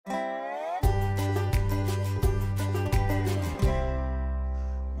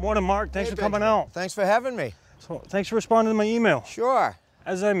Morning, Mark. Thanks for coming out. Thanks for having me. So, thanks for responding to my email. Sure.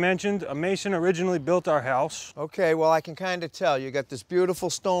 As I mentioned, a mason originally built our house. Okay, well, I can kind of tell. You got this beautiful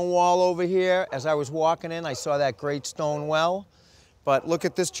stone wall over here. As I was walking in, I saw that great stone well. But look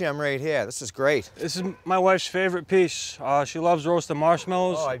at this gem right here. This is great. This is my wife's favorite piece. She loves roasting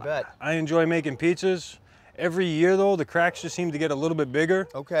marshmallows. Oh, I bet. I enjoy making pizzas. Every year, though, the cracks just seem to get a little bit bigger.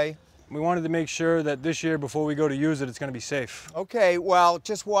 Okay. We wanted to make sure that this year, before we go to use it, it's going to be safe. Okay, well,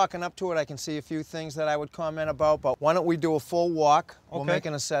 just walking up to it, I can see a few things that I would comment about, but why don't we do a full walk? We'll make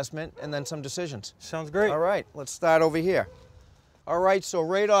an assessment and then some decisions. Sounds great. All right, let's start over here. All right, so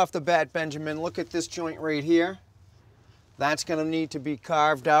right off the bat, Benjamin, look at this joint right here. That's going to need to be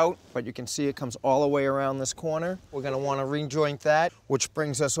carved out, but you can see it comes all the way around this corner. We're going to want to rejoint that, which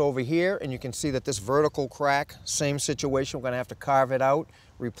brings us over here, and you can see that this vertical crack, same situation. We're going to have to carve it out,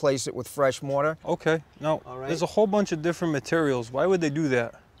 replace it with fresh mortar. Okay. Now, there's a whole bunch of different materials. Why would they do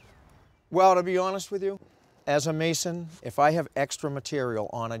that? Well, to be honest with you, as a mason, if I have extra material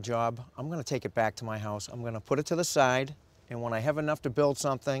on a job, I'm going to take it back to my house. I'm going to put it to the side, and when I have enough to build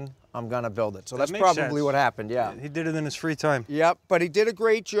something, I'm going to build it. So that's probably what happened, yeah. He did it in his free time. Yep, but he did a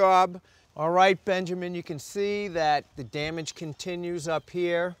great job. All right, Benjamin, you can see that the damage continues up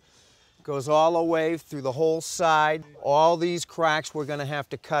here, goes all the way through the whole side. All these cracks we're going to have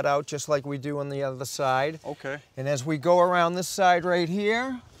to cut out just like we do on the other side. Okay. And as we go around this side right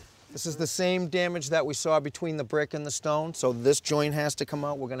here, this is the same damage that we saw between the brick and the stone. So this joint has to come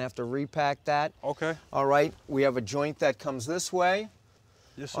out. We're going to have to repack that. Okay. All right, we have a joint that comes this way.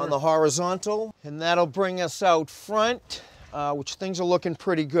 Yes, sir. On the horizontal, and that'll bring us out front, which things are looking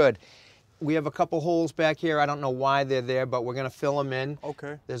pretty good. We have a couple holes back here. I don't know why they're there, but we're going to fill them in.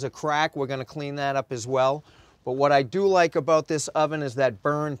 Okay. There's a crack. We're going to clean that up as well. But what I do like about this oven is that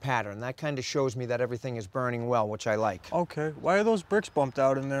burn pattern. That kind of shows me that everything is burning well, which I like. Okay. Why are those bricks bumped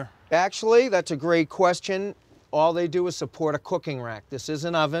out in there? Actually, that's a great question. All they do is support a cooking rack. This is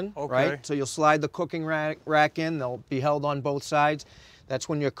an oven, right? So you'll slide the cooking rack in. They'll be held on both sides. That's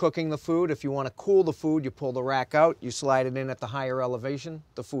when you're cooking the food. If you want to cool the food, you pull the rack out, you slide it in at the higher elevation,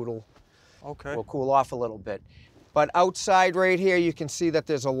 the food will cool off a little bit. But outside right here, you can see that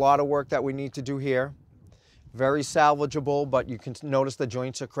there's a lot of work that we need to do here. Very salvageable, but you can notice the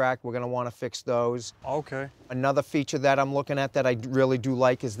joints are cracked. We're going to want to fix those. Okay. Another feature that I'm looking at that I really do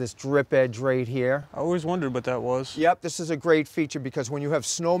like is this drip edge right here. I always wondered what that was. Yep, this is a great feature because when you have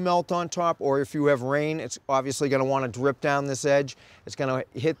snow melt on top or if you have rain, it's obviously going to want to drip down this edge. It's going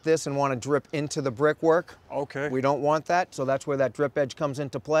to hit this and want to drip into the brickwork. Okay. We don't want that, so that's where that drip edge comes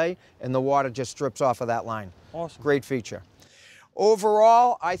into play, and the water just drips off of that line. Awesome. Great feature.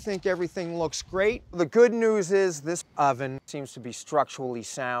 Overall, I think everything looks great. The good news is this oven seems to be structurally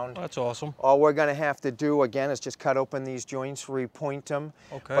sound. That's awesome. All we're going to have to do, again, is just cut open these joints, repoint them.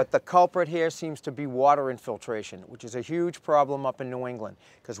 Okay. But the culprit here seems to be water infiltration, which is a huge problem up in New England.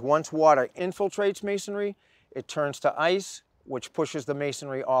 Because once water infiltrates masonry, it turns to ice, which pushes the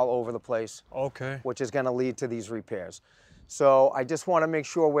masonry all over the place. Okay. Which is going to lead to these repairs. So I just want to make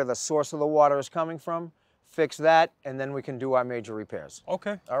sure where the source of the water is coming from, fix that, and then we can do our major repairs.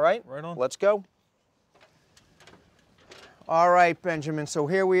 Okay. All right? Right on. Let's go. All right, Benjamin, so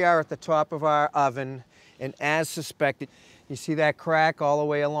here we are at the top of our oven, and as suspected, you see that crack all the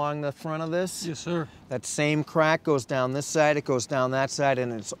way along the front of this? Yes, sir. That same crack goes down this side, it goes down that side,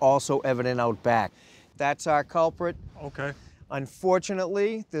 and it's also evident out back. That's our culprit. Okay.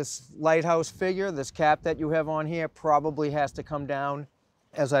 Unfortunately, this lighthouse figure, this cap that you have on here, probably has to come down.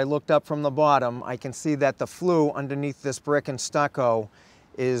 As I looked up from the bottom, I can see that the flue underneath this brick and stucco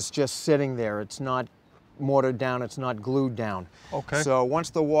is just sitting there. It's not mortared down, it's not glued down. Okay. So once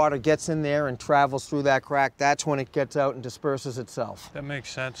the water gets in there and travels through that crack, that's when it gets out and disperses itself. That makes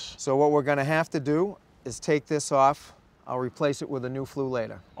sense. So what we're gonna have to do is take this off. I'll replace it with a new flue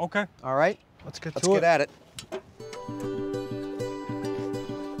later. Okay. All right? Let's get at it.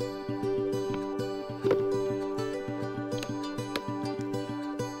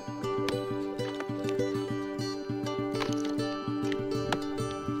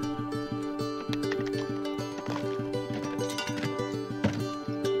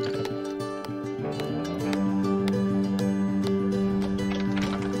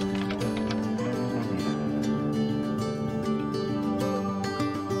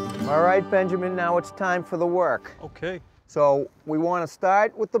 All right, Benjamin, now it's time for the work. Okay. So we want to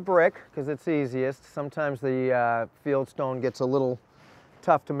start with the brick because it's easiest. Sometimes the fieldstone gets a little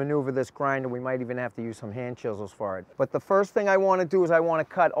tough to maneuver this grinder. We might even have to use some hand chisels for it. But the first thing I want to do is I want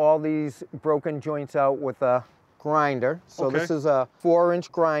to cut all these broken joints out with a grinder. So this is a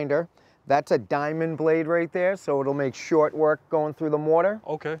 4-inch grinder. That's a diamond blade right there, so it'll make short work going through the mortar.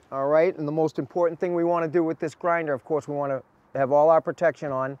 Okay. All right, and the most important thing we want to do with this grinder, of course, we want to have all our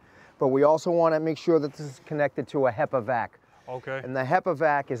protection on, but we also want to make sure that this is connected to a HEPA vac. Okay. And the HEPA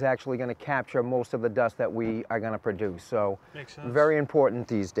vac is actually going to capture most of the dust that we are going to produce, so makes sense. Very important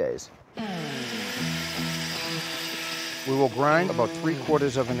these days. We will grind about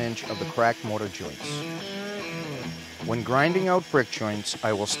 3/4 of an inch of the cracked mortar joints. When grinding out brick joints,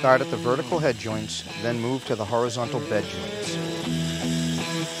 I will start at the vertical head joints, then move to the horizontal bed joints.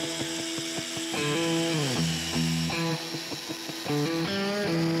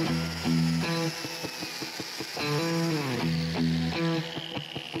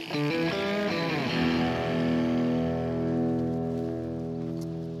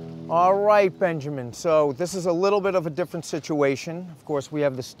 All right, Benjamin, so this is a little bit of a different situation. Of course, we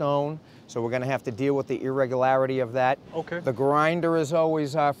have the stone, so we're going to have to deal with the irregularity of that. Okay. The grinder is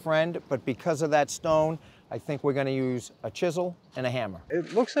always our friend, but because of that stone, I think we're going to use a chisel and a hammer.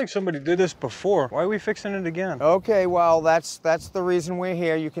 It looks like somebody did this before. Why are we fixing it again? Okay, well, that's the reason we're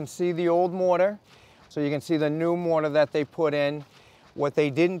here. You can see the old mortar, so you can see the new mortar that they put in. What they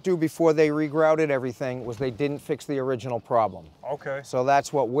didn't do before they regrouted everything was they didn't fix the original problem. Okay. So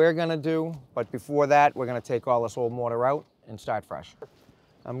that's what we're gonna do, but before that, we're gonna take all this old mortar out and start fresh.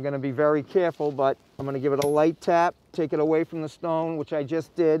 I'm gonna be very careful, but I'm gonna give it a light tap, take it away from the stone, which I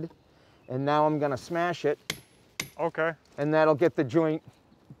just did, and now I'm gonna smash it. Okay. And that'll get the joint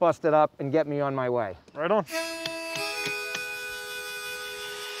busted up and get me on my way. Right on.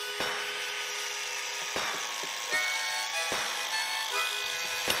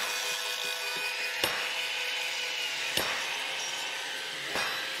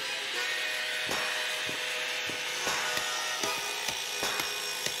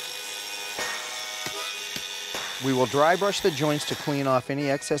 We will dry brush the joints to clean off any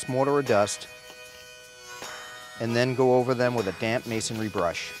excess mortar or dust, and then go over them with a damp masonry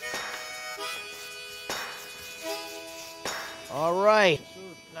brush. All right,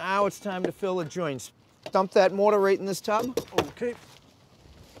 now it's time to fill the joints. Dump that mortar right in this tub. Okay.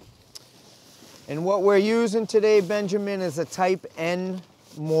 And what we're using today, Benjamin, is a type N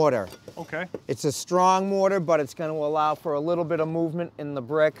mortar. Okay. It's a strong mortar, but it's going to allow for a little bit of movement in the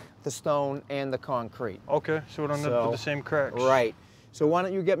brick, the stone, and the concrete. Okay, so we don't end up with the same cracks. Right. So why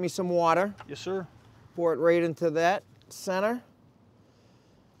don't you get me some water? Yes, sir. Pour it right into that center.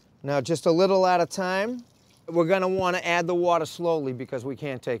 Now, just a little at a time. We're going to want to add the water slowly because we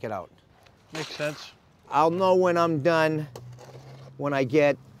can't take it out. Makes sense. I'll know when I'm done when I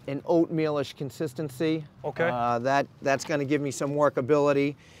get an oatmeal-ish consistency. Okay. That's going to give me some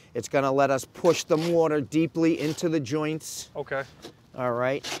workability. It's going to let us push the mortar deeply into the joints. Okay. All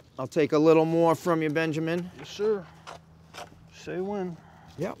right. I'll take a little more from you, Benjamin. Yes, sir. Say when.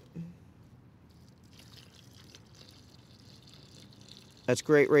 Yep. That's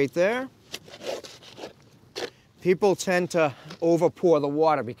great right there. People tend to over pour the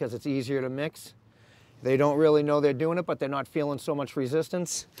water because it's easier to mix. They don't really know they're doing it, but they're not feeling so much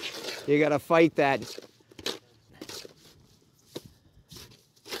resistance. You gotta fight that.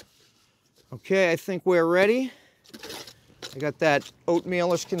 Okay, I think we're ready. I got that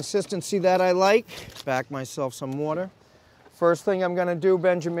oatmeal-ish consistency that I like. Back myself some water. First thing I'm gonna do,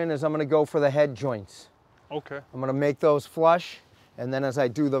 Benjamin, is I'm gonna go for the head joints. Okay. I'm gonna make those flush, and then as I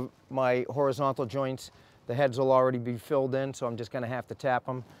do my horizontal joints, the heads will already be filled in, so I'm just gonna have to tap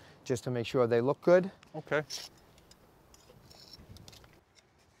them just to make sure they look good. Okay.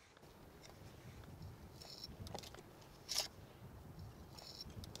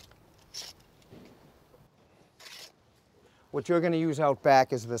 What you're gonna use out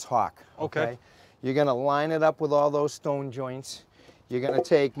back is this hawk. Okay. You're gonna line it up with all those stone joints. You're gonna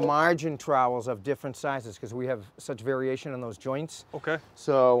take margin trowels of different sizes because we have such variation in those joints. Okay.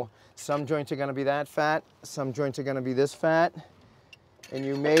 So some joints are gonna be that fat, some joints are gonna be this fat, and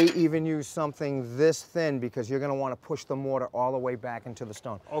you may even use something this thin because you're gonna wanna push the mortar all the way back into the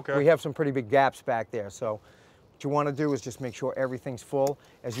stone. Okay. We have some pretty big gaps back there, so what you wanna do is just make sure everything's full.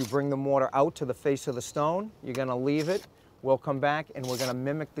 As you bring the mortar out to the face of the stone, you're gonna leave it. We'll come back and we're gonna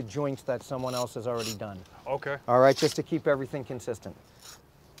mimic the joints that someone else has already done. Okay. All right, just to keep everything consistent.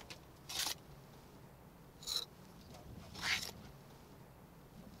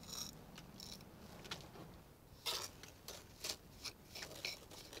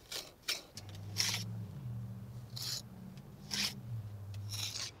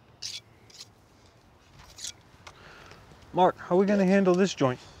 Mark, how are we gonna handle this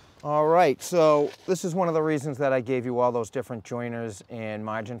joint? All right, so this is one of the reasons that I gave you all those different joiners and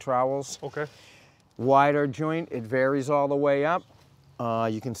margin trowels. Okay. Wider joint, it varies all the way up.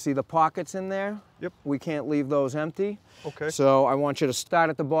 You can see the pockets in there. Yep. We can't leave those empty. Okay. So I want you to start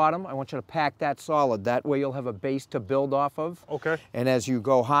at the bottom. I want you to pack that solid. That way you'll have a base to build off of. Okay. And as you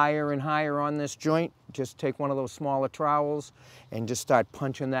go higher and higher on this joint, just take one of those smaller trowels and just start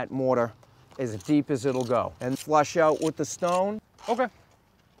punching that mortar as deep as it'll go. And flush out with the stone. Okay.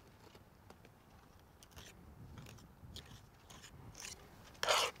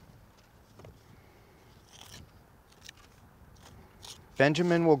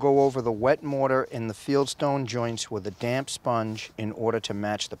 Benjamin will go over the wet mortar in the fieldstone joints with a damp sponge in order to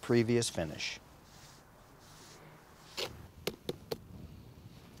match the previous finish.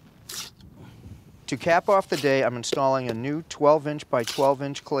 To cap off the day, I'm installing a new 12-inch by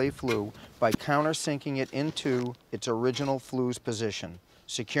 12-inch clay flue by countersinking it into its original flue's position,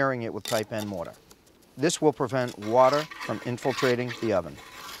 securing it with pipe end mortar. This will prevent water from infiltrating the oven.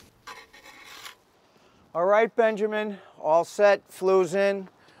 All right, Benjamin, all set, flue's in,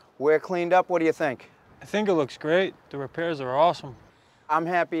 we're cleaned up. What do you think? I think it looks great. The repairs are awesome. I'm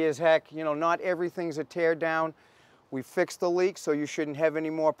happy as heck. You know, not everything's a tear down. We fixed the leak, so you shouldn't have any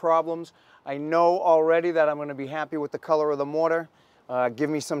more problems. I know already that I'm going to be happy with the color of the mortar. Give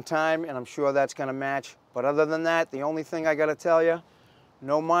me some time, and I'm sure that's going to match. But other than that, the only thing I got to tell you,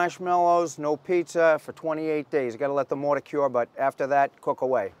 no marshmallows, no pizza for 28 days. You got to let the mortar cure, but after that, cook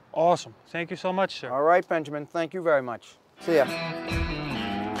away. Awesome. Thank you so much, sir. All right, Benjamin. Thank you very much. See ya.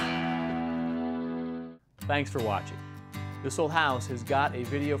 Thanks for watching. This Old House has got a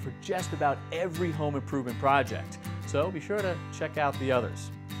video for just about every home improvement project, so be sure to check out the others.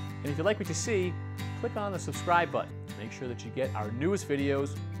 And if you like what you see, click on the subscribe button to make sure that you get our newest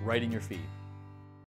videos right in your feed.